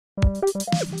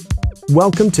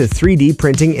Welcome to 3D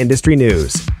Printing Industry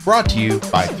News. Brought to you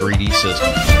by 3D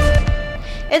Systems.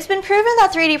 It's been proven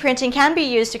that 3D printing can be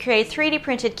used to create 3D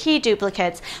printed key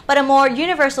duplicates, but a more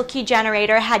universal key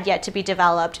generator had yet to be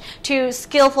developed. Two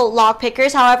skillful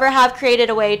lockpickers, however, have created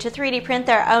a way to 3D print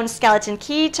their own skeleton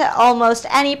key to almost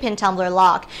any pin tumbler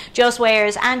lock.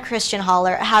 Weyers and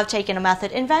Holler have taken a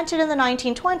method invented in the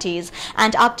 1920s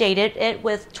and updated it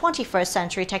with 21st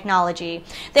century technology.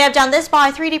 They have done this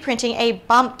by 3D printing a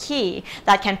bump key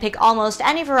that can pick almost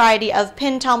any variety of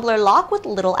pin tumbler lock with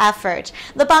little effort.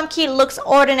 The bump key looks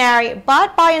ordinary,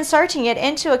 but by inserting it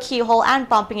into a keyhole and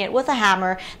bumping it with a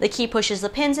hammer, the key pushes the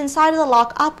pins inside of the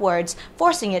lock upwards,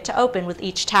 forcing it to open with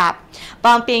each tap.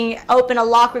 Bumping open a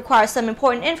lock requires some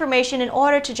important information in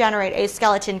order to generate a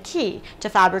skeleton key. To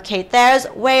fabricate theirs,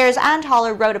 Weyers and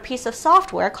Holler wrote a piece of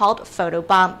software called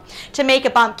Photobump. To make a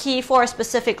bump key for a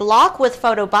specific lock with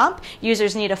Photobump,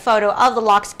 users need a photo of the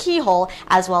lock's keyhole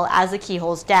as well as the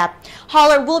keyhole's depth.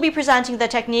 Holler will be presenting the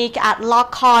technique at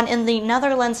LockCon in the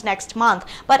Netherlands next month,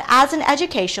 but as an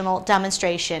educational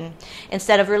demonstration.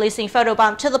 Instead of releasing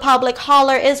Photobump to the public,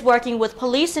 Holler is working with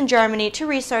police in Germany to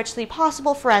research the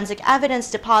possible forensic evidence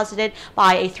deposited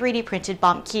by a 3D printed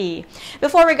bump key.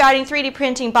 Before regarding 3D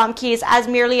printing bump keys as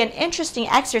merely an interesting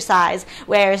exercise,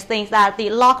 Weyers thinks that the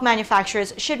lock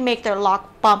manufacturers should make their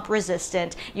lock bump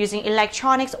resistant using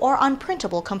electronics or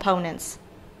unprintable components.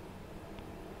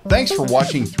 Thanks for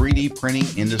watching 3D Printing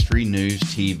Industry News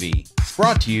TV,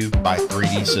 brought to you by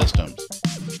 3D Systems.